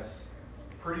there has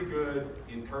pretty good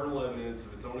internal evidence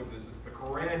of its own existence. The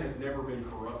Quran has never been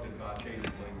corrupted by changing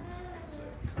languages,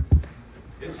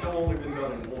 it's still only been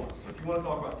done in one. So if you want to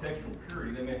talk about textual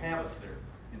purity, they may have us there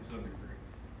in some degree.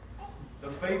 The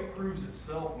faith proves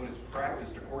itself when it's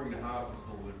practiced according to how it was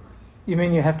delivered. You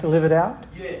mean you have to live it out?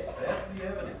 Yes, that's the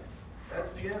evidence.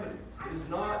 That's the evidence. It is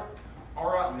not,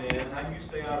 all right, man, how do you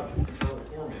stay out of eternal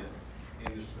torment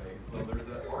in this faith? Well, there's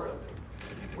that part of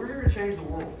it. We're here to change the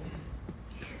world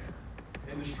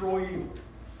and destroy evil.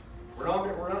 We're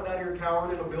not down here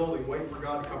cowering in a building waiting for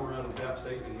God to come around and zap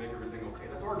Satan and make everything okay.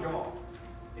 That's our job.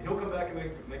 And he'll come back and make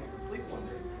it complete one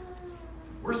day.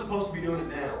 We're supposed to be doing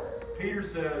it now. Peter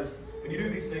says, when you do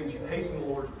these things, you hasten the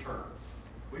Lord's return.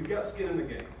 We've got skin in the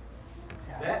game.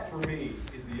 That, for me,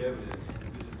 is the evidence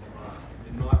that this is divine,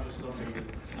 and not just something that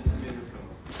men have come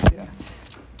up with. Yeah.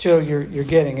 Joe, you're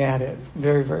getting at it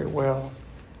very, very well.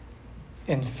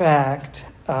 In fact,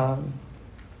 I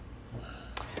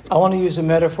want to use a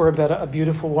metaphor about a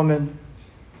beautiful woman.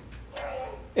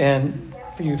 And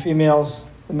for you females,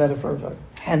 the metaphor of a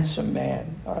handsome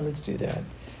man. All right, let's do that.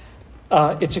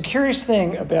 It's a curious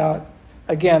thing about,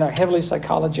 again, our heavily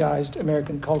psychologized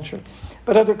American culture,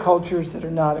 but other cultures that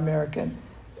are not American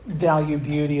value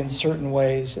beauty in certain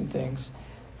ways and things.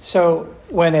 So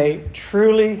when a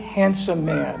truly handsome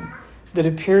man that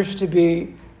appears to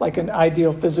be like an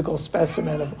ideal physical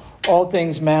specimen of all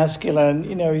things masculine,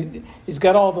 he's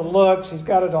got all the looks, he's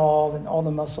got it all, and all the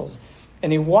muscles,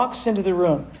 and he walks into the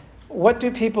room, what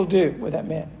do people do with that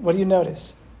man? What do you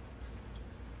notice?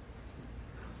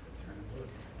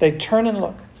 They turn and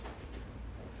look.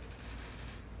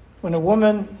 When a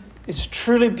woman is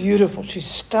truly beautiful, she's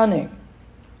stunning,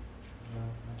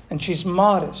 and she's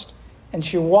modest, and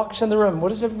she walks in the room, what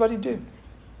does everybody do?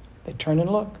 They turn and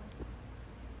look.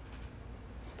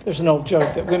 There's an old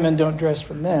joke that women don't dress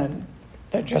for men,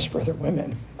 they dress for other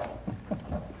women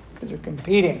because they're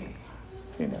competing,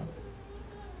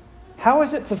 How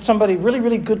is it that somebody really,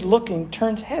 really good looking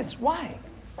turns heads? Why?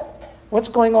 What's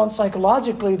going on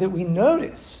psychologically that we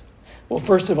notice? Well,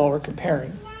 first of all, we're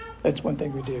comparing. That's one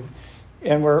thing we do.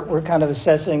 And we're kind of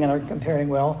assessing and are comparing,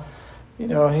 well,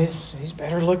 he's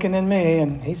better looking than me,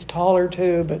 and he's taller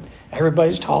too, but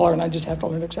everybody's taller, and I just have to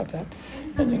learn to accept that.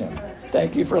 And,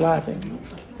 thank you for laughing.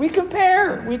 We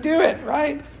compare. We do it,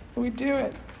 right? We do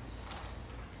it.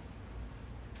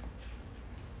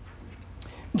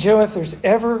 Joe, if there's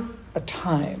ever a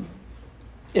time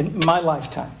in my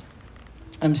lifetime,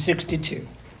 I'm 62.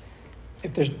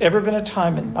 If there's ever been a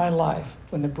time in my life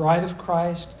when the bride of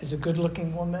Christ is a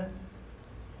good-looking woman,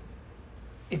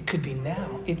 it could be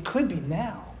now. It could be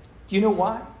now. Do you know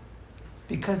why?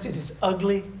 Because it is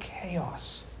ugly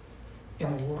chaos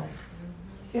in the world.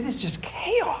 It is just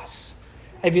chaos.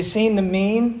 Have you seen the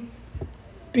meme?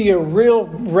 Be a real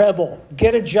rebel.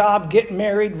 Get a job, get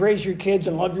married, raise your kids,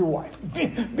 and love your wife.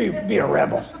 Be a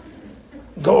rebel.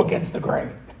 Go against the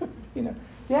grain.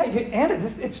 Yeah,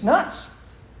 it's nuts.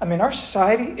 I mean, our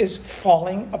society is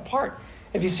falling apart.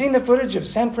 Have you seen the footage of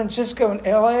San Francisco and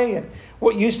LA and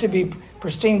what used to be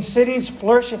pristine cities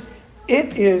flourishing?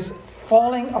 It is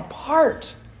falling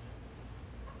apart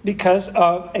because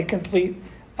of a complete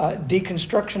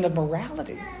deconstruction of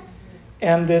morality.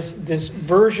 And this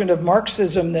version of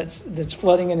Marxism that's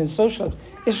flooding in socialism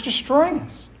is destroying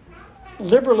us.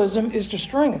 Liberalism is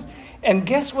destroying us. And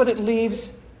guess what it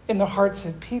leaves in the hearts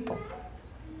of people?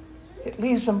 It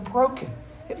leaves them broken.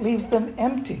 It leaves them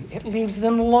empty. It leaves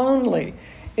them lonely.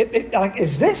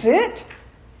 Is this it?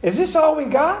 Is this all we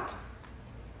got?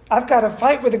 I've got to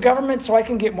fight with the government so I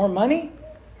can get more money?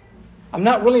 I'm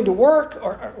not willing to work?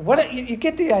 Or what? You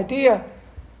get the idea.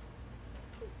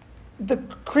 The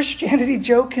Christianity,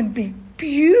 Joe, can be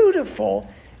beautiful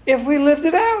if we lived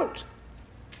it out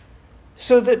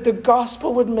so that the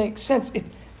gospel would make sense.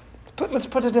 Let's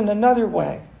put it in another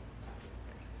way.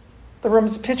 The room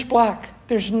is pitch black.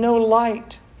 There's no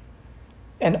light.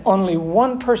 And only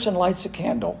one person lights a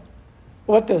candle.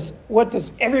 What does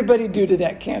everybody do to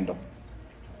that candle?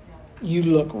 You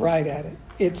look right at it.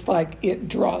 It's like it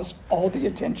draws all the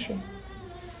attention.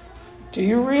 Do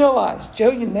you realize,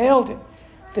 Joe, you nailed it,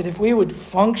 that if we would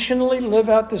functionally live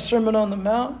out the Sermon on the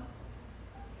Mount,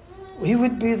 we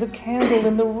would be the candle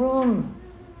in the room.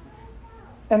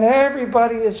 And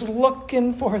everybody is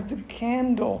looking for the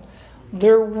candle.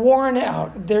 They're worn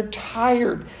out. They're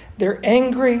tired. They're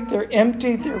angry. They're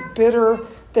empty. They're bitter.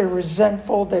 They're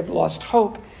resentful. They've lost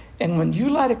hope. And when you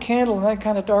light a candle in that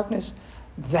kind of darkness,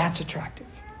 that's attractive.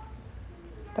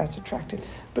 That's attractive.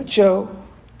 But Joe,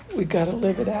 we got to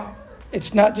live it out.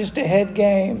 It's not just a head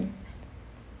game.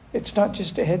 It's not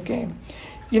just a head game.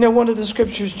 One of the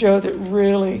scriptures, Joe, that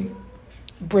really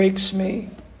breaks me,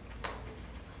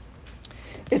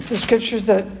 it's the scriptures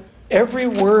that every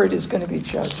word is going to be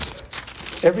judged.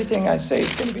 Everything I say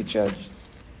is going to be judged.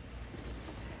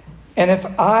 And if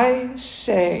I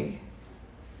say,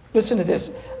 listen to this,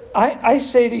 I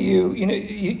say to you,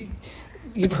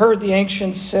 you've heard the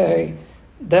ancients say,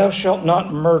 thou shalt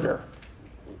not murder.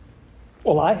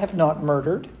 Well, I have not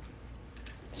murdered,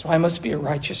 so I must be a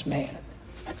righteous man.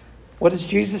 What does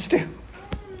Jesus do?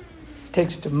 He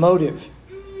takes to motive,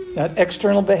 not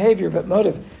external behavior, but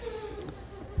motive.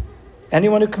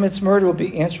 Anyone who commits murder will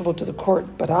be answerable to the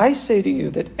court. But I say to you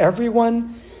that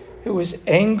everyone who is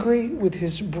angry with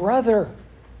his brother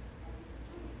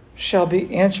shall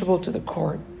be answerable to the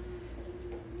court.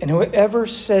 And whoever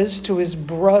says to his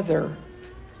brother,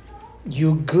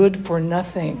 you good for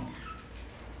nothing,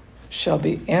 shall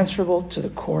be answerable to the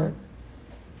court.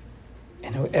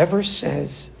 And whoever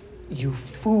says, you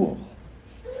fool,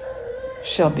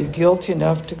 shall be guilty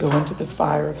enough to go into the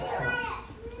fire of hell.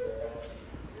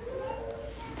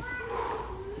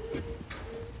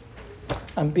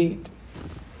 I'm beat.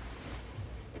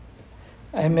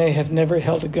 I may have never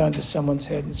held a gun to someone's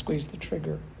head and squeezed the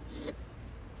trigger.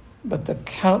 But the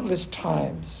countless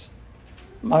times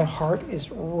my heart is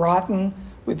rotten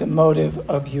with the motive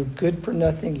of you good for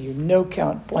nothing, you no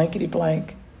count, blankety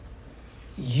blank,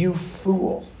 you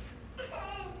fool,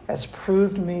 has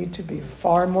proved me to be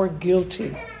far more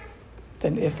guilty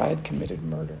than if I had committed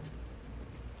murder.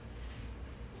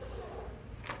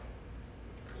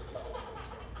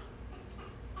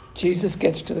 Jesus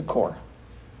gets to the core,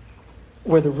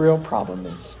 where the real problem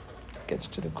is. Gets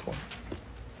to the core.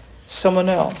 Someone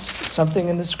else, something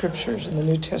in the scriptures, in the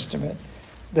New Testament,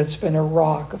 that's been a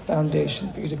rock, a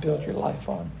foundation for you to build your life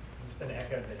on. It's been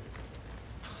echoed that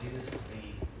Jesus is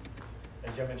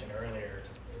as Joe mentioned earlier,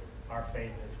 our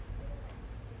faith is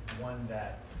one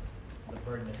that the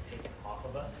burden is taken off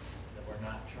of us, that we're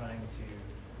not trying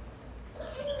to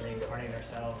reincarnate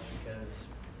ourselves because,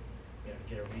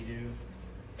 get a redo.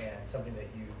 And something that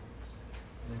you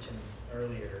mentioned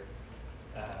earlier,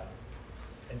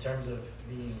 in terms of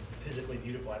being physically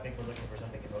beautiful, I think we're looking for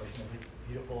something emotionally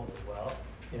beautiful as well.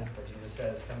 Yeah. Where Jesus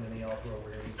says, "Come to me, all who are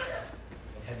weary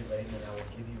and heavy laden, and I will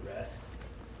give you rest.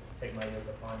 Take my yoke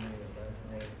upon you and learn from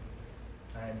me.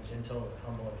 I am gentle and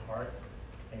humble in heart,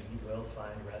 and you will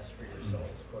find rest for your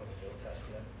souls," quoting the Old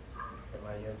Testament. "For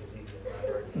my yoke is easy and my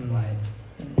burden is light."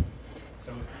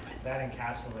 So that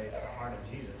encapsulates the heart of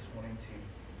Jesus, wanting to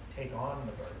take on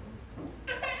the burden,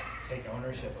 take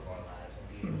ownership of our lives, and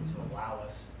be able to allow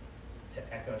us to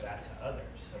echo that to others.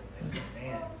 So when they say,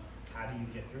 "Man, how do you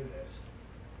get through this?"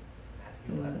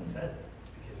 Matthew 11 says it.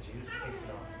 It's because Jesus takes it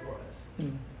on for us.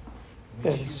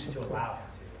 We choose to allow him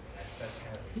to. That's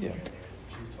kind of the key right there.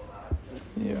 We choose to allow him to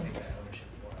take that ownership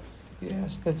for us.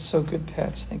 Yes, that's so good,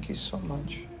 Pat. Thank you so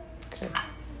much. Okay.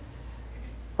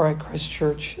 All right, Christ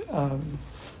Church.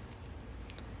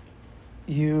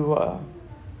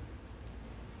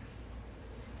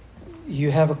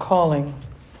 You have a calling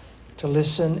to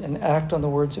listen and act on the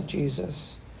words of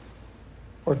Jesus,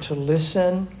 or to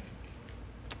listen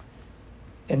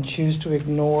and choose to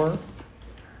ignore.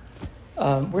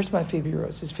 Where's my Phoebe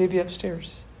Rose? Is Phoebe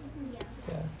upstairs?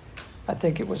 Yeah. I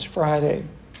think it was Friday.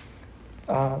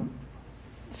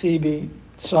 Phoebe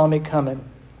saw me coming.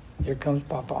 Here comes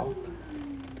Papa.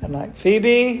 I'm like,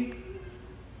 "Phoebe,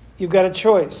 you've got a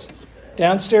choice.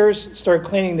 Downstairs, start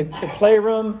cleaning the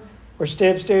playroom, or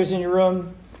stay upstairs in your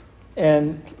room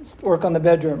and work on the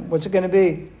bedroom. What's it going to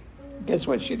be?" Guess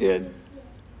what she did?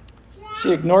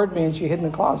 She ignored me and she hid in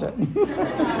the closet.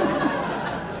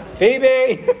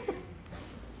 "Phoebe!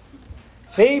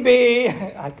 Phoebe!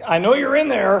 I know you're in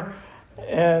there."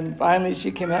 And finally she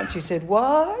came out and she said,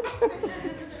 "What?" I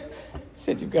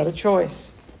said, "You've got a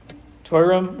choice. Toy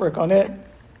room, work on it.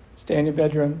 Stay in your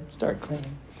bedroom, start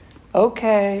cleaning."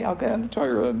 "Okay, I'll get in the toy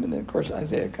room." And then, of course,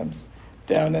 Isaiah comes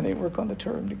down and they work on the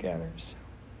toy room together. So,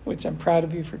 which I'm proud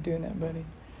of you for doing that, buddy.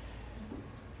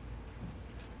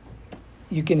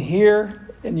 You can hear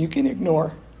and you can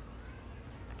ignore.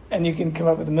 And you can come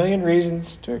up with a million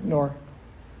reasons to ignore.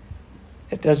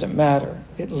 It doesn't matter.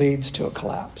 It leads to a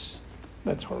collapse.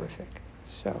 That's horrific.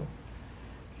 So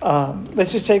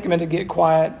let's just take a minute to get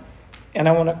quiet. And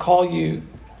I want to call you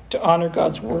to honor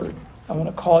God's word. I want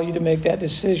to call you to make that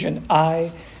decision.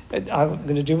 I'm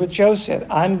going to do what Joe said.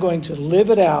 I'm going to live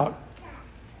it out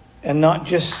and not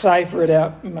just cipher it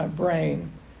out in my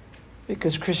brain,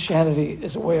 because Christianity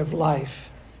is a way of life,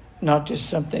 not just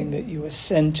something that you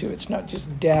ascend to. It's not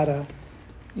just data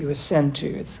you ascend to.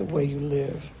 It's the way you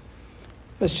live.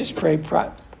 Let's just pray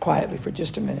quietly for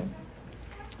just a minute.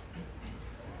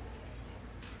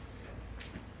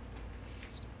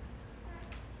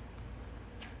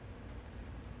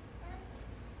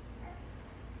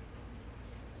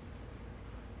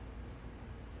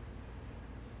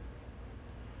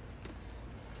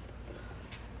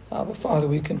 But Father,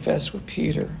 we confess with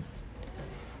Peter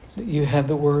that you have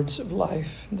the words of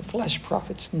life, and the flesh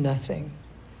profits nothing.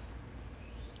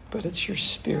 But it's your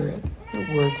spirit,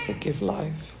 your words that give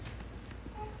life.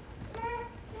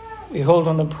 We hold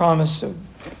on the promise of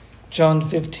John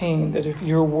 15 that if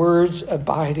your words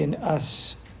abide in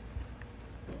us,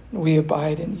 we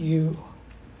abide in you,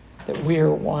 that we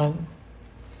are one,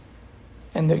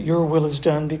 and that your will is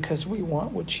done because we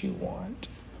want what you want.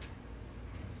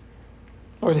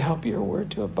 Lord, help your word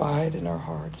to abide in our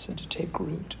hearts and to take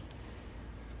root.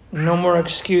 No more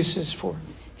excuses for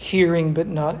hearing but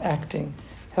not acting.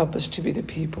 Help us to be the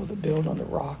people that build on the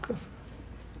rock of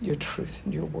your truth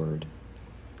and your word.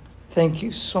 Thank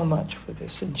you so much for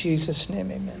this. In Jesus'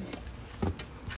 name, amen.